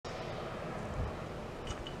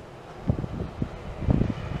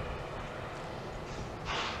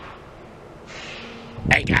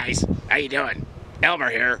Hey guys, how you doing?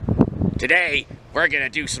 Elmer here. Today we're gonna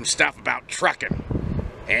do some stuff about trucking,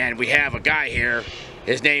 and we have a guy here.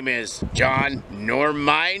 His name is John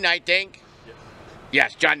Normine, I think.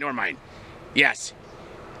 Yes, John Normine. Yes.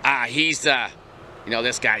 He's you know,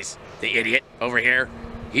 this guy's the idiot over here.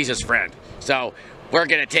 He's his friend. So we're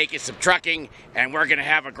gonna take you some trucking, and we're gonna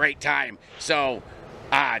have a great time. So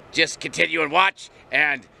just continue and watch,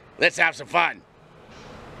 and let's have some fun.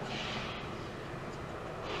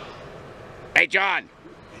 Hey, John.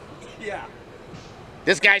 Yeah.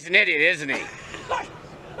 This guy's an idiot, isn't he?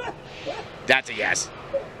 That's a yes.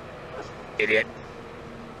 Idiot.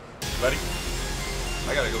 Ready?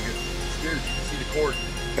 I gotta go get steered. You can see the cord.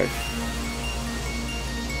 Okay.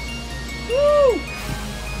 Woo!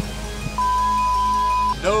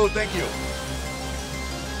 No, thank you.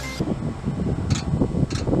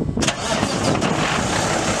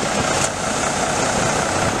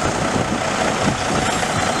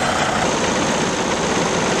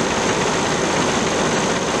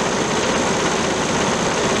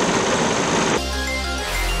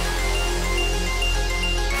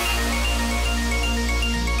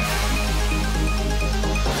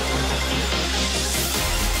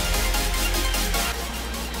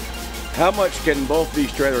 How much can both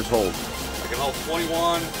these trailers hold? I can haul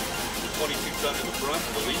 21 to 22 ton in the front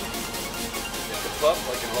of the lead. And the pup,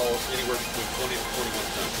 I can haul anywhere between 20 to 21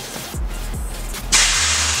 tons.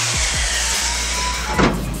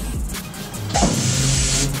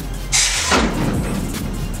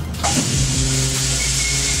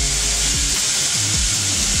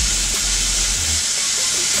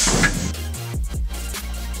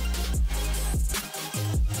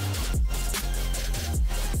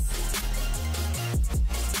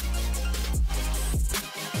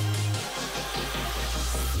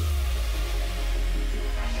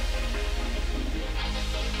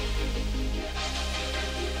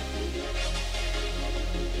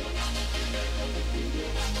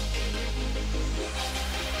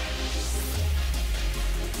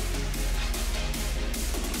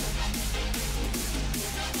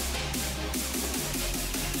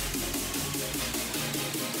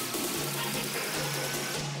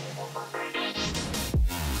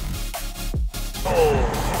 Oh!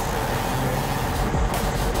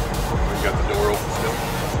 We've got the door open still.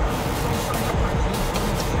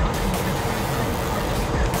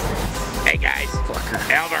 Hey guys,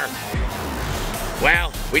 Elmer.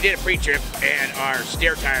 Well, we did a pre-trip and our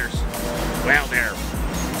steer tires, well, they're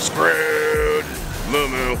screwed.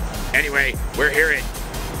 Moo-moo. Anyway, we're here at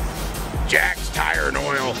Jack's Tire and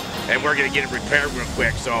Oil, and we're gonna get it repaired real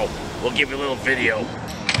quick, so we'll give you a little video.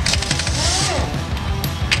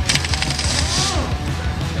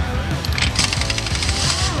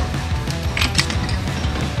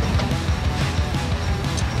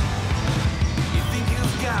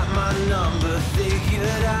 Number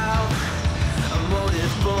figured out, a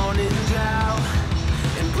motive born in drought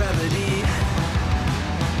and brevity.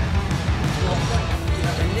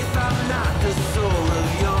 And if I'm not the soul of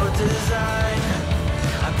your design,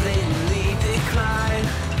 I blatantly decline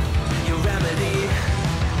your remedy.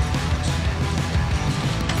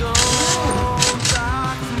 Don't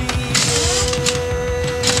lock me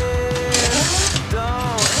in,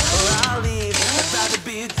 don't, or I'll leave. I'd rather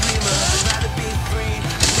be a dreamer, I'd rather be free.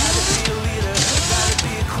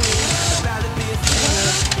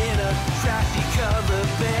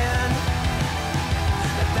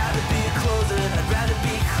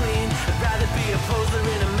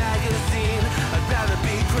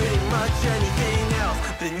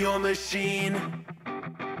 Your machine. I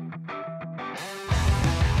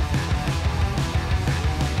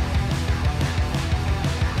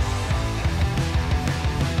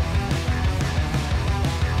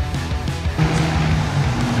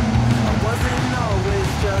wasn't always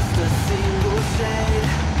just a single shade,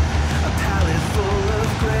 a palette full of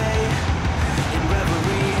gray in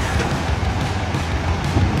reverie,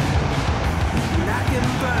 and I can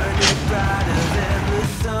burn it brighter than the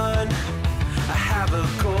sun. I have a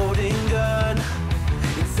golden gun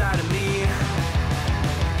inside of me.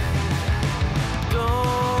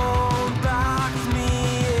 Don't box me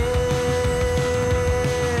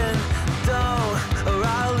in, don't, or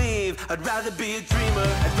I'll leave. I'd rather be a dreamer,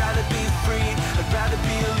 I'd rather be free. I'd rather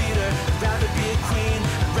be a leader, I'd rather be a queen.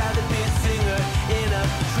 I'd rather be a singer in a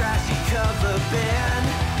trashy cover band.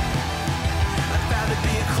 I'd rather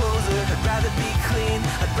be a closer, I'd rather be clean.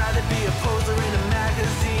 I'd rather be a poser in a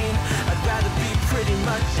magazine. I'd rather be pretty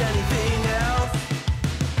much anything else.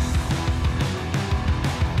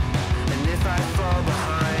 And if I fall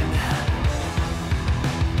behind,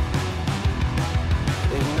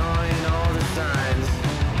 ignoring all the signs,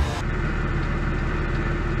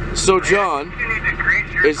 So John,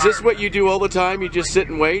 is this what you do all the time? You just sit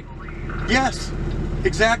and wait? Yes,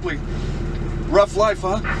 exactly. Rough life,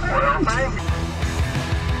 huh? If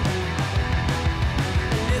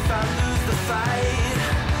I lose the fight,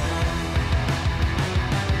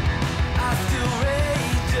 I still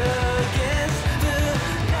rage against the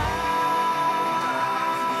night.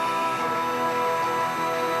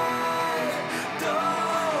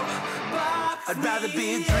 I'd rather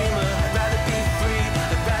be a dreamer, I'd rather be free,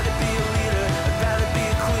 I'd rather be a leader, I'd rather be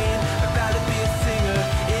a queen, I'd rather be a singer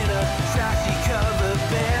in a trashy cover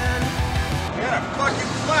band. Yeah,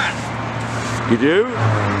 fucking flat. You do?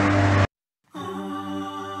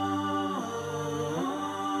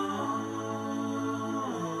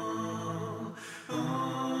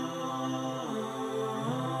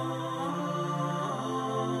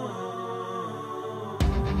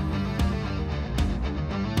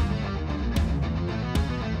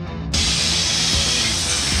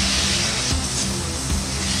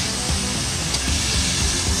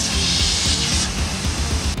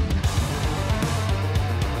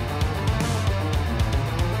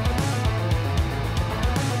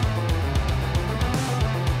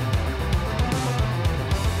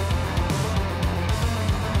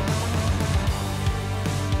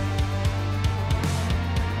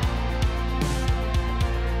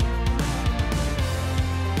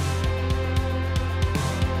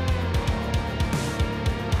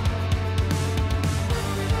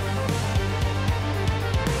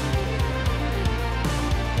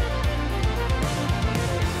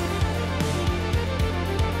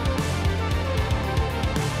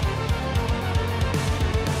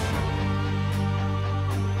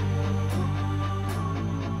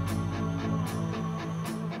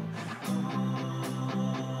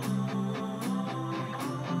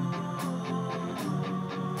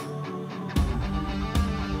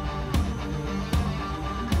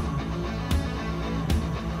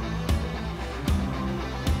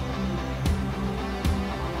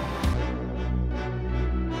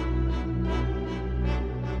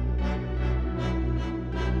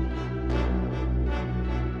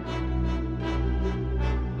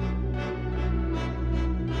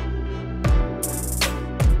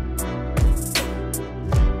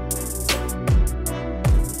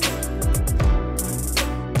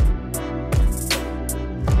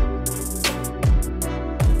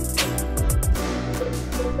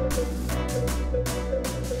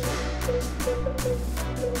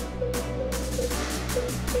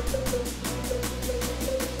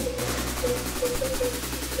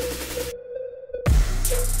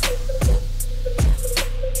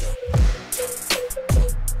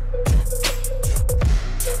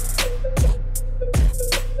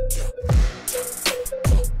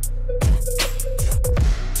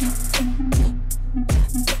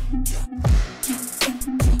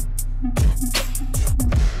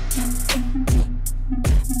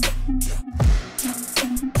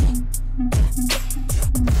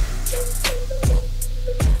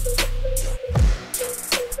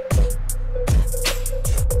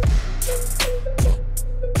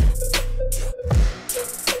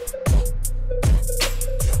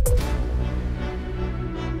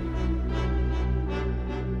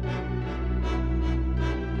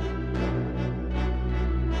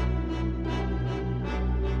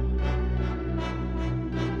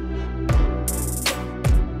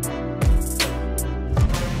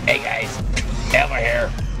 Hey guys, Elmer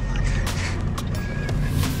here.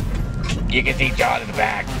 You can see John in the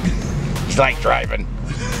back. He's like driving.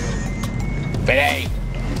 But hey,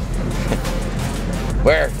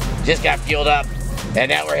 we're just got fueled up and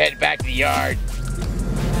now we're heading back to the yard.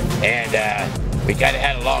 And we kind of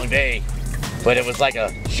had a long day, but it was like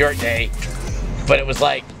a short day. But it was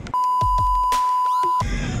like,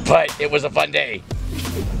 but it was a fun day.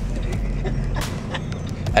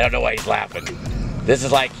 I don't know why he's laughing. This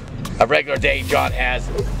is like a regular day John has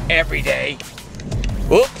every day.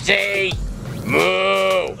 Oopsie!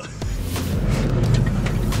 Moo!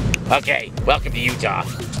 Okay, welcome to Utah.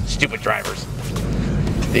 Stupid drivers.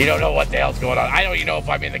 You don't know what the hell's going on. I don't even know if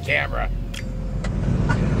I'm in the camera.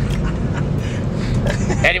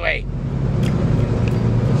 Anyway.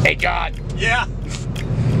 Hey John. Yeah.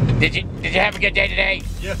 Did you have a good day today?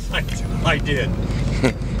 Yes, I did.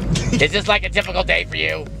 Is this like a typical day for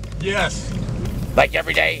you? Yes, Like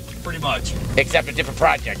every day? pretty much. Except a different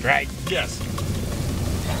project, right? Yes.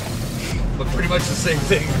 But pretty much the same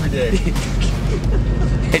thing every day.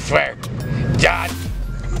 I swear. John,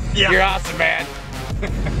 Yeah. you're awesome, man.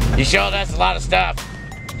 You showed us a lot of stuff.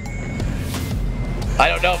 I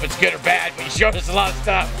don't know if it's good or bad, but you showed us a lot of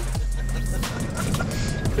stuff.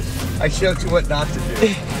 I showed you what not to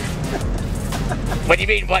do. What do you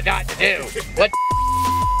mean, what not to do? What?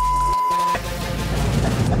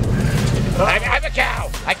 I'm a cow.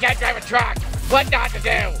 I can't drive a truck. What not to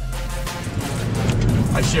do?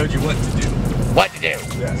 I showed you what to do. What to do?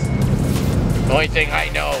 Yes. The only thing I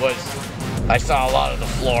know was I saw a lot of the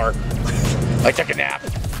floor. I took a nap.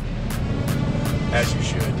 As you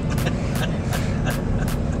should.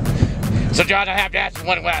 So, John, I have to ask you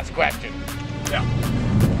one last question. Yeah.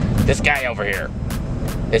 This guy over here,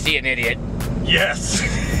 is he an idiot? Yes.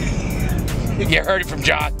 You heard it from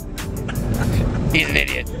John. He's an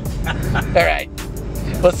idiot. All right.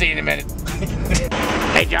 We'll see you in a minute.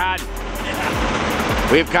 Hey, John.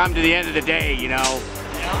 Yeah. We've come to the end of the day, you know.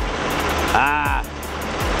 Yeah.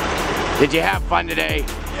 Did you have fun today?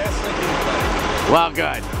 Yes, I did. Well,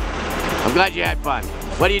 good. I'm glad you had fun.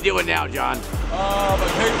 What are you doing now, John? My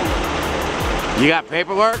paperwork. You got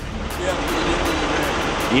paperwork?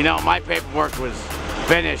 Yeah. You know, my paperwork was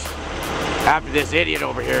finished after this idiot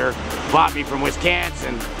over here bought me from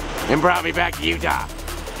Wisconsin and brought me back to Utah.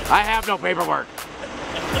 I have no paperwork.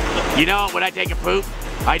 You know, when I take a poop,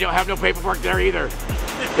 I don't have no paperwork there either.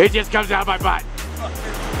 It just comes out of my butt.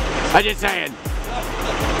 I'm just saying.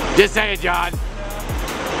 Just saying, John.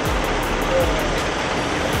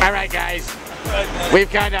 All right, guys. We've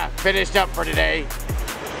kind of finished up for today.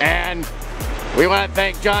 And we want to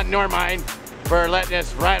thank John Normine for letting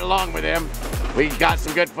us ride along with him. We got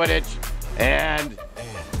some good footage. And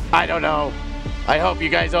I don't know. I hope you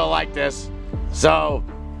guys all like this. So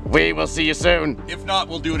we will see you soon. If not,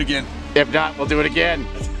 we'll do it again. If not, we'll do it again.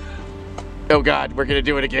 Oh God, we're gonna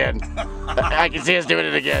do it again. I can see us doing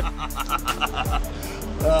it again.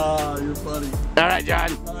 Oh, you're funny. All right,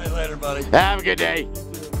 John. All right, later, buddy. Have a good day.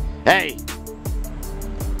 Hey,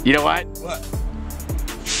 you know what? What?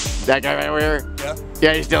 That guy right over here? Yeah?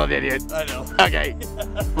 Yeah, he's still an idiot. I know. Okay,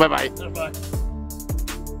 bye-bye. Bye.